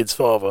of the kid's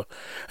father,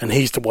 and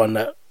he's the one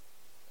that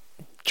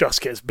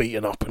just gets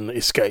beaten up and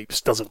escapes,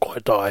 doesn't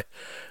quite die.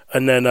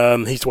 And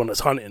then he's the one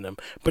that's hunting them.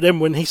 But then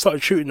when he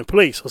started shooting the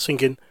police, I was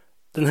thinking,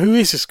 then who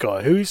is this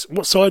guy?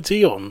 What side's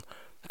he on?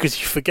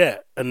 Because you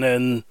forget. And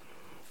then,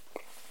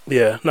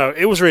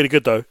 it was really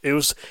good though. It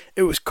was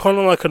kind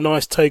of like a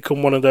nice take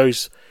on one of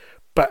those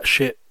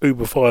batshit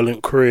uber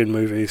violent Korean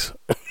movies.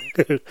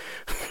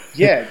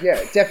 yeah,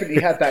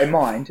 definitely had that in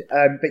mind.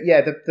 But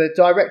yeah, the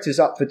director's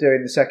up for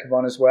doing the second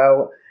one as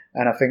well,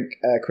 and I think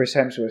Chris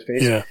Hemsworth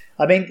is. Yeah.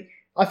 I mean,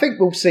 I think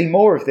we'll see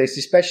more of this,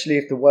 especially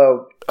if the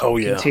world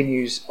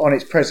continues on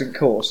its present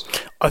course.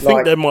 I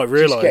think they might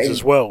realise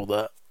as well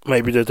that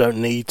maybe they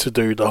don't need to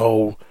do the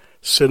whole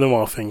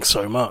cinema thing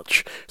so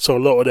much. So a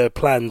lot of their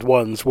planned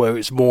ones where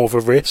it's more of a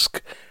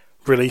risk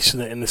releasing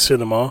it in the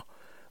cinema,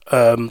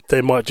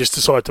 they might just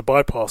decide to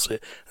bypass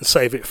it and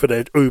save it for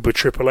their Uber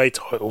AAA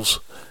titles.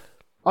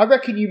 I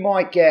reckon you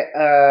might get.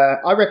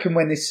 I reckon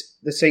when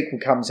the sequel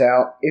comes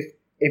out,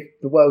 if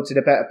the world's in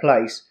a better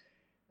place,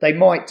 they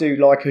might do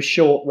like a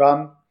short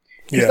run,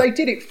 because they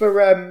did it for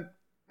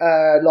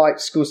like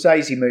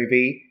Scorsese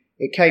movie.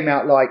 It came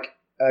out like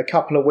a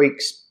couple of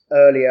weeks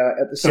earlier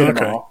at the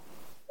cinema,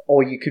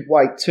 or you could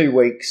wait 2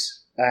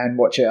 weeks and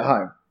watch it at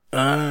home,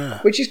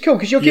 which is cool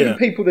because you're giving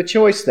people the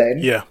choice then.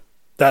 Yeah,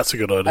 that's a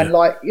good idea. And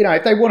like, you know,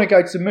 if they want to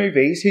go to the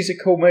movies, here's a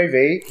cool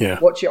movie.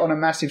 Watch it on a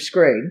massive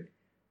screen.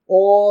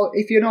 Or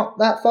if you're not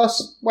that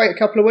fussed, wait a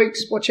couple of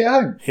weeks, watch it at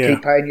home.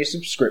 Keep paying your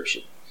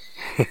subscription.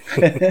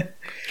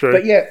 True.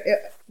 But yeah,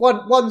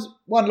 one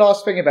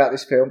last thing about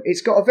this film.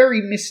 It's got a very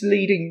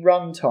misleading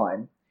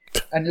runtime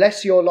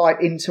unless you're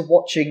like into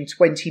watching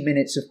 20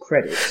 minutes of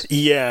credits.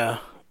 Yeah.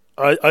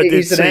 I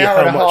did see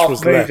how much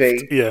was movie.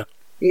 left. Yeah.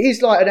 It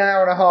is like an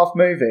hour and a half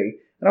movie.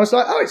 And I was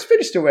like, oh, it's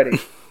finished already.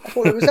 I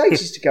thought it was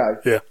ages to go.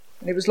 Yeah.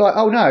 And it was like,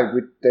 oh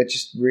no, they're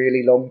just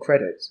really long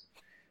credits.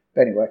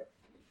 But anyway,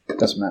 it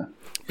doesn't matter.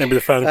 Maybe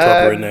the fan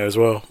club are in there as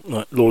well,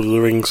 like Lord of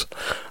the Rings.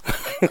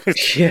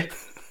 Yeah.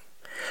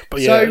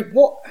 But yeah. So,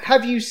 what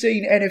have you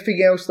seen?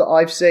 Anything else that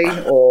I've seen,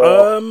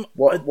 or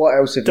what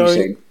else have you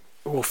seen?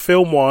 Well,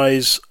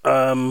 film-wise,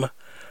 no,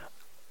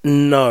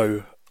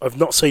 I've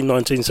not seen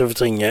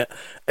 1917 yet.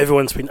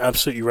 Everyone's been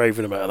absolutely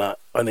raving about that.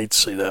 I need to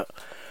see that.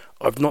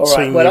 I've not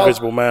seen The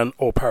Invisible Man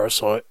or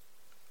Parasite.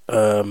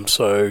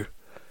 So,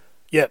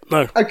 yeah,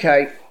 no.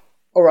 Okay.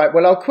 All right.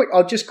 Well,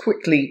 I'll just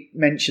quickly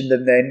mention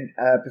them then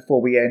before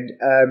we end.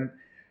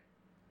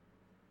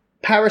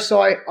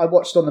 Parasite, I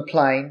watched on the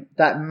plane.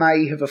 That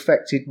may have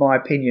affected my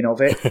opinion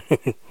of it.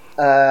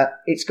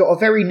 It's got a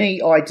very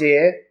neat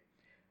idea,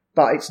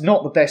 but it's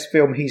not the best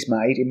film he's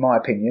made, in my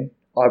opinion.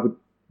 I would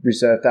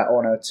reserve that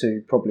honour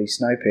to probably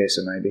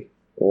Snowpiercer, maybe,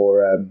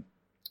 or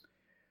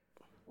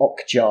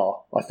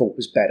Okja. I thought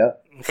was better.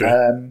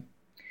 Okay.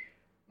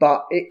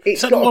 But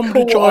it's got a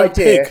cool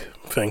idea. Pig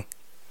thing.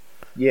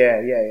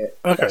 Yeah.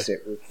 Okay. That's it,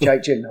 with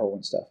Jake Gyllenhaal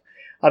and stuff.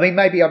 I mean,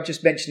 maybe I'm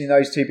just mentioning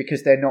those two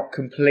because they're not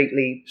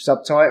completely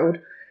subtitled.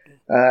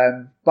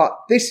 But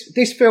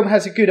this film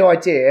has a good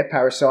idea,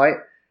 Parasite,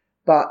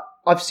 but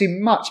I've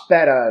seen much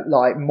better,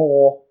 like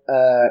more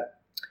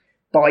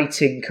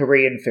biting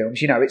Korean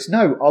films. You know, it's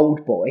no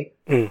Old Boy.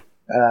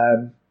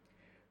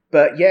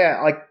 But yeah,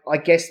 I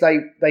guess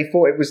they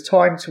thought it was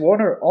time to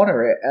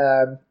honour it.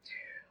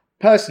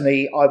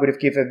 Personally, I would have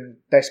given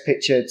Best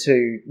Picture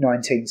to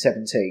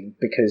 1917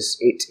 because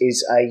it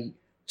is a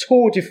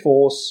tour de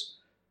force,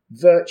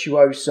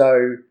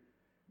 virtuoso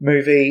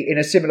movie in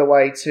a similar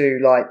way to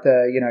like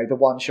the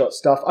one-shot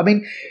stuff. I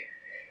mean,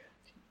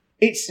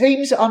 it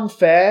seems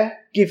unfair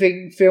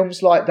giving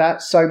films like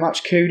that so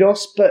much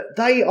kudos, but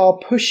they are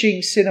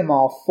pushing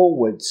cinema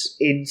forwards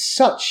in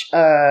such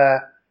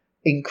a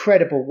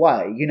incredible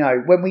way. You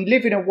know, when we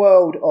live in a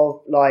world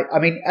of like, I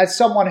mean, as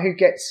someone who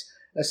gets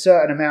a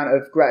certain amount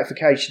of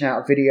gratification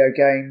out of video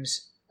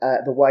games,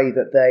 the way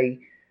that they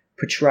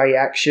portray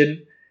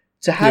action,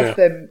 to have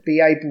them be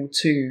able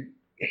to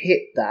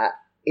hit that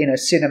in a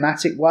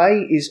cinematic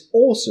way is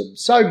awesome,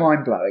 so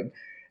mind-blowing.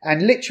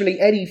 And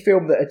literally any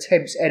film that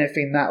attempts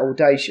anything that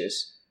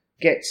audacious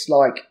gets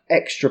like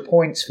extra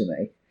points for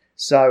me.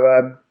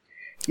 So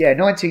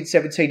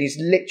 1917 is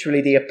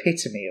literally the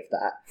epitome of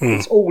that.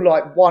 It's all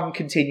like one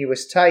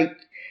continuous take.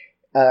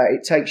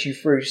 It takes you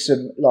through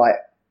some like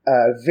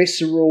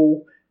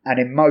visceral and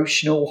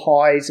emotional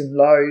highs and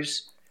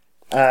lows.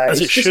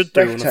 As it should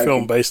do on a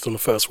film based on the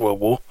First World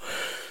War.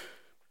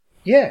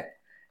 Yeah,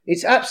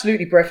 it's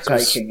absolutely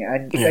breathtaking.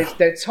 And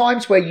there are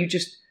times where you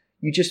just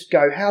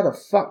go, how the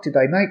fuck did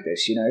they make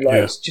this? You know,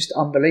 like it's just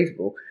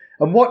unbelievable.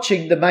 And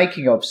watching the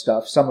making of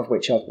stuff, some of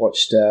which I've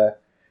watched,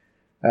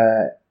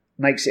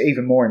 makes it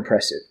even more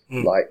impressive.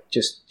 Like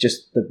just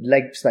the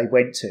lengths they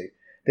went to.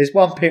 There's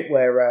one bit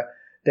where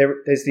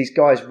there's these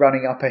guys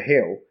running up a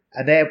hill,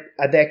 and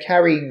they're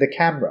carrying the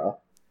camera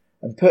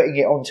and putting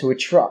it onto a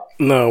truck.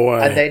 No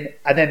way.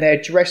 And then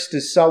they're dressed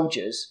as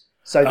soldiers,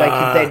 so they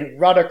can then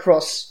run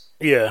across.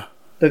 Yeah.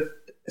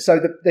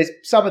 There's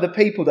some of the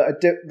people that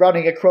are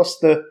running across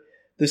the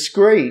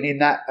screen in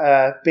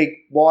that big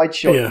wide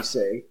shot you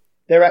see.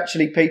 They're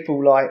actually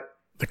people like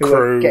the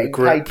crew, getting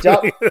paid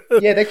double.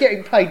 Yeah, they're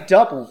getting paid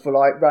double for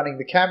like running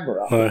the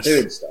camera up and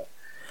doing stuff.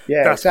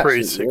 Yeah, that's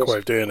pretty sick way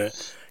of doing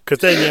it. Because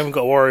then you haven't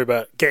got to worry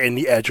about getting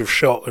the edge of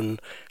shot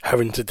and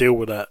having to deal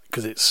with that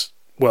because it's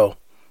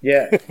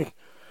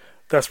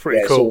that's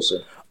pretty cool. It's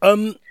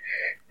awesome.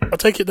 I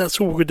take it that's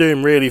all we're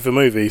doing really for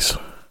movies.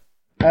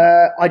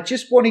 I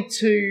just wanted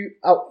to.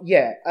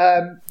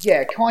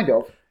 Kind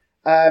of.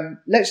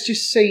 Let's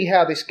just see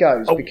how this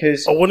goes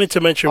because I wanted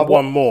to mention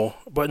one more,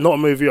 but not a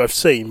movie I've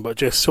seen, but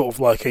just sort of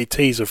like a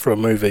teaser for a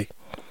movie.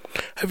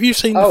 Have you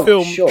seen the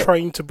film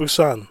Train to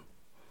Busan?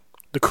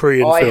 The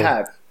Korean film. I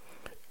have.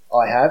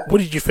 I have. What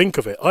did you think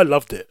of it? I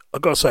loved it.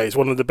 I've got to say, it's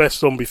one of the best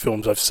zombie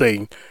films I've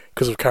seen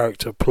because of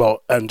character,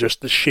 plot, and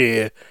just the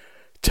sheer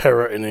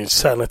terror and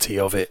insanity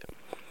of it.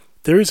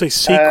 There is a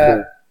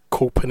sequel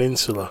called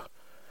Peninsula,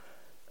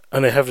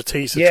 and they have a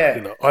teaser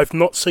trailer. I've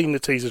not seen the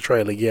teaser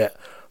trailer yet,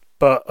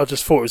 but I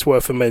just thought it was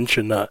worth a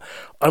mention that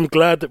I'm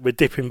glad that we're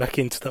dipping back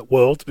into that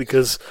world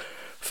because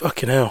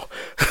fucking hell.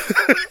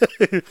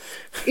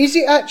 Is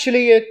it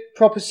actually a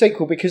proper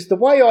sequel? Because the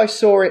way I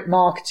saw it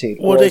marketed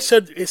well, they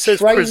said it says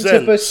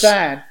presents.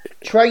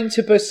 Train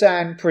to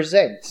Busan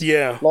presents.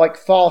 Yeah. Like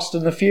Fast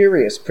and the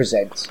Furious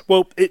presents.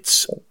 Well,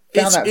 it's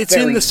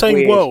in the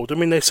same world. I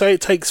mean, they say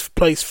it takes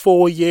place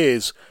 4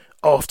 years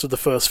after the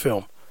first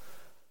film.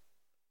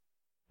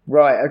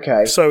 Right,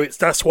 okay. So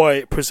that's why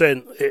it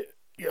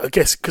I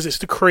guess, because it's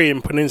the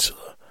Korean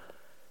Peninsula.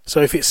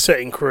 So if it's set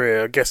in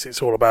Korea, I guess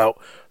it's all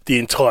about the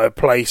entire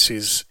place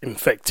is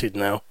infected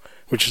now,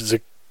 which is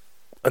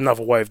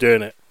another way of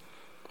doing it.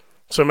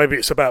 So maybe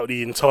it's about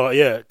the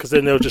entire, because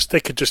then they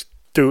could just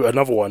do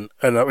another one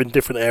and in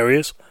different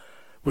areas,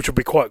 which would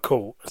be quite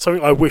cool.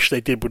 Something I wish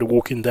they did with The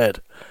Walking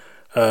Dead.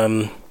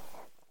 I'm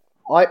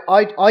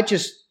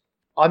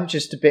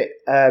just a bit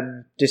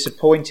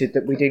disappointed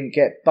that we didn't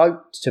get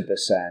Boat to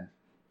Busan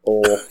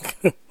or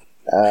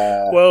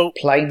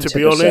Plane to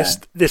be Busan.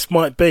 Honest, this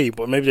might be,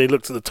 but maybe they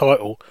looked at the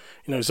title.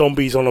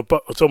 Zombies on a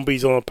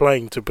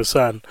plane to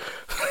Busan.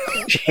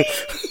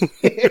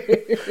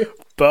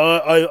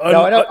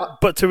 But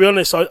but to be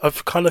honest, I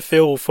kind of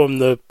feel from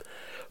the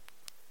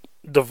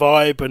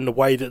vibe and the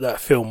way that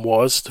film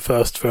was, the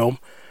first film,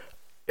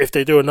 if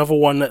they do another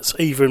one that's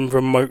even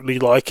remotely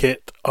like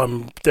it,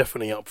 I'm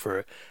definitely up for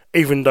it.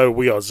 Even though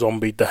we are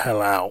zombied the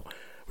hell out,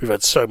 we've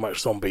had so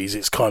much zombies,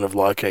 it's kind of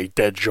like a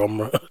dead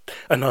genre,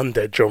 an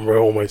undead genre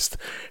almost,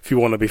 if you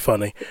want to be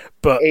funny.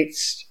 But it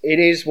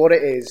is what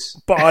it is.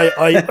 But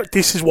I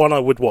this is one I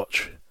would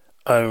watch.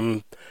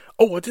 I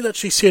did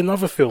actually see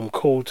another film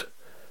called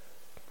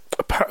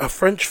a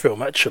French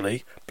film,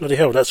 actually. Bloody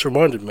hell, that's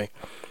reminded me.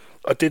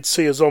 I did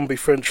see a zombie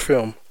French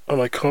film, and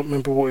I can't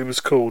remember what it was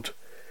called.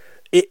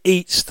 It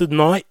Eats the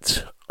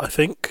Night, I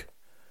think.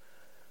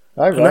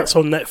 Oh, right. And that's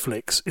on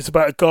Netflix. It's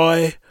about a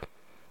guy.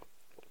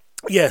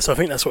 Yes, I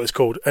think that's what it's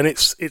called. And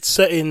it's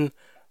set in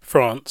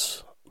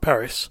France,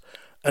 Paris.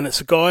 And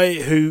it's a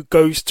guy who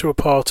goes to a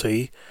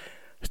party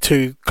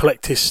to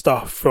collect his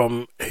stuff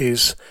from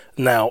his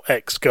now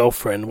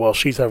ex-girlfriend while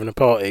she's having a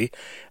party.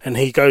 And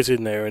he goes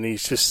in there and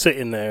he's just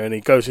sitting there and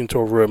he goes into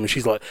a room and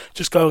she's like,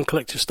 just go and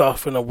collect your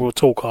stuff and we'll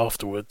talk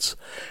afterwards.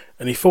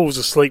 And he falls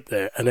asleep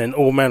there and then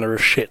all manner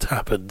of shit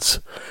happens.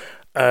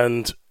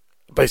 And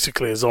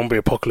basically a zombie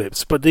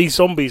apocalypse. But these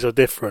zombies are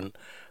different.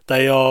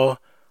 They are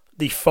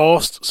the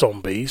fast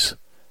zombies.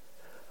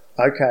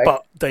 Okay.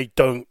 But they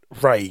don't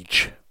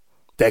rage.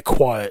 They're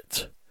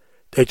quiet.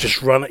 They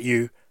just run at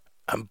you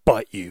and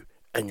bite you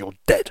and you're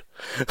dead.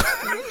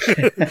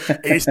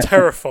 It's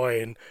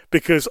terrifying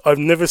because I've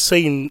never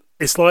seen...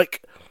 It's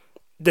like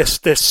they're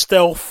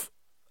stealth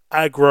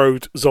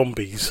aggroed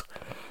zombies.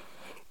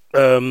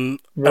 And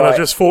I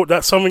just thought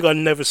that's something I'd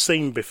never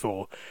seen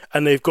before.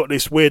 And they've got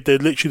this weird, their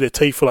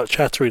teeth are like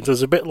chattering. So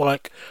it's a bit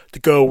like the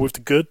girl with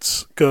the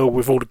goods, girl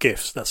with all the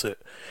gifts, that's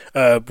it.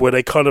 Where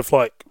they kind of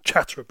like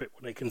chatter a bit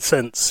when they can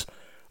sense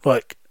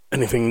like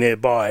anything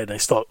nearby and they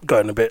start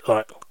going a bit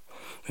like,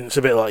 it's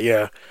a bit like,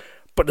 yeah.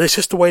 But it's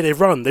just the way they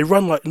run. They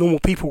run like normal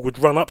people would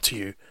run up to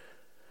you.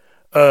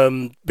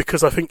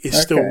 Because I think it's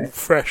still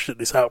fresh that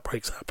this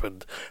outbreak's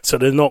happened, so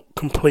they're not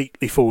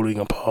completely falling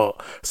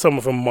apart. Some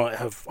of them might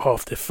have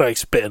half their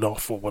face bitten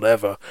off or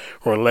whatever,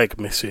 or a leg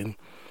missing.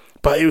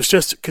 But it was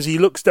just because he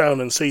looks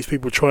down and sees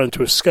people trying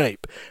to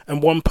escape,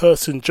 and one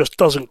person just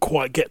doesn't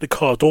quite get the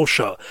car door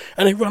shut,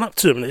 and they run up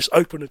to them and they just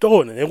open the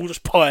door, and they all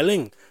just pile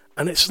in,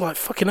 and it's like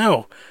fucking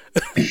hell.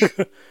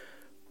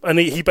 And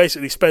he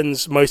basically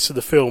spends most of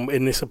the film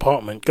in this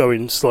apartment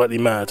going slightly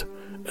mad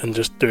and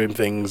just doing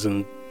things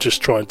and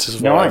just trying to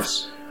survive.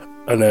 Nice.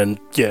 And then,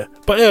 yeah.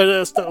 But yeah,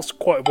 that was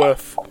quite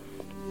worth...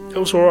 It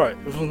was alright.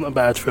 It wasn't a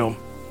bad film.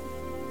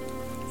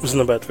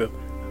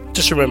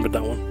 Just remembered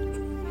that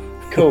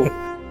one. Cool.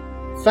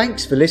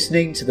 Thanks for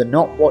listening to the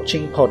Not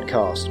Watching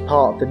Podcast,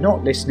 part of the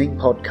Not Listening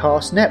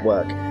Podcast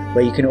Network,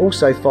 where you can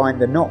also find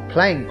the Not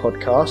Playing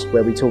Podcast,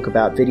 where we talk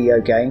about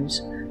video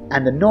games,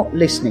 and the Not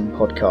Listening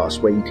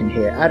Podcast, where you can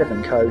hear Adam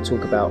and Co.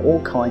 talk about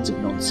all kinds of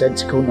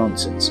nonsensical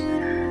nonsense.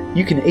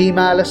 You can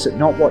email us at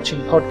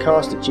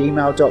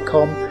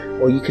notwatchingpodcast@gmail.com,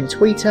 or you can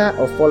tweet at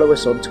or follow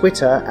us on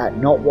Twitter at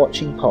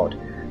notwatchingpod.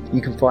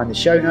 You can find the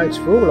show notes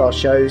for all our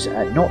shows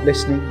at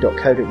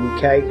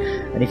notlistening.co.uk,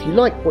 and if you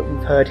like what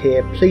you've heard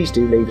here, please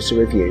do leave us a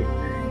review.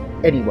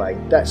 Anyway,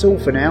 that's all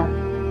for now.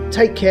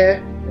 Take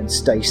care and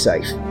stay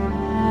safe.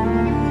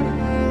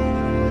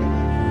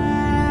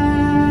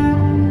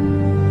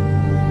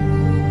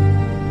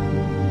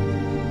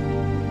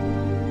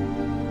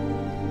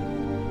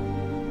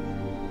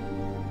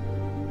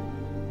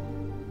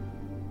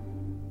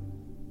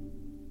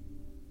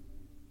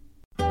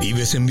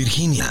 ¿Vives en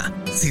Virginia?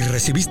 Si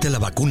recibiste la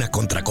vacuna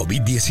contra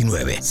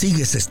COVID-19,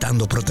 sigues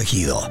estando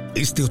protegido.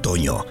 Este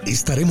otoño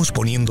estaremos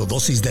poniendo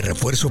dosis de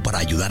refuerzo para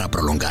ayudar a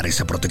prolongar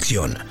esa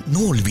protección.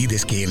 No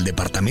olvides que el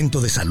Departamento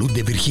de Salud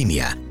de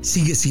Virginia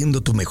sigue siendo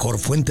tu mejor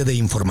fuente de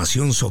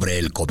información sobre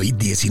el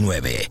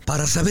COVID-19.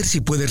 Para saber si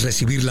puedes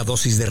recibir la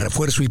dosis de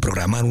refuerzo y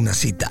programar una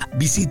cita,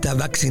 visita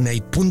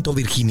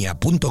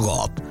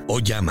vaccinate.virginia.gov o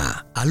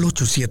llama al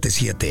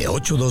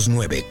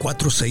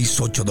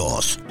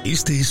 877-829-4682.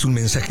 Este es un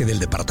mensaje del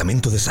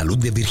Departamento de Salud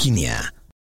de Virginia.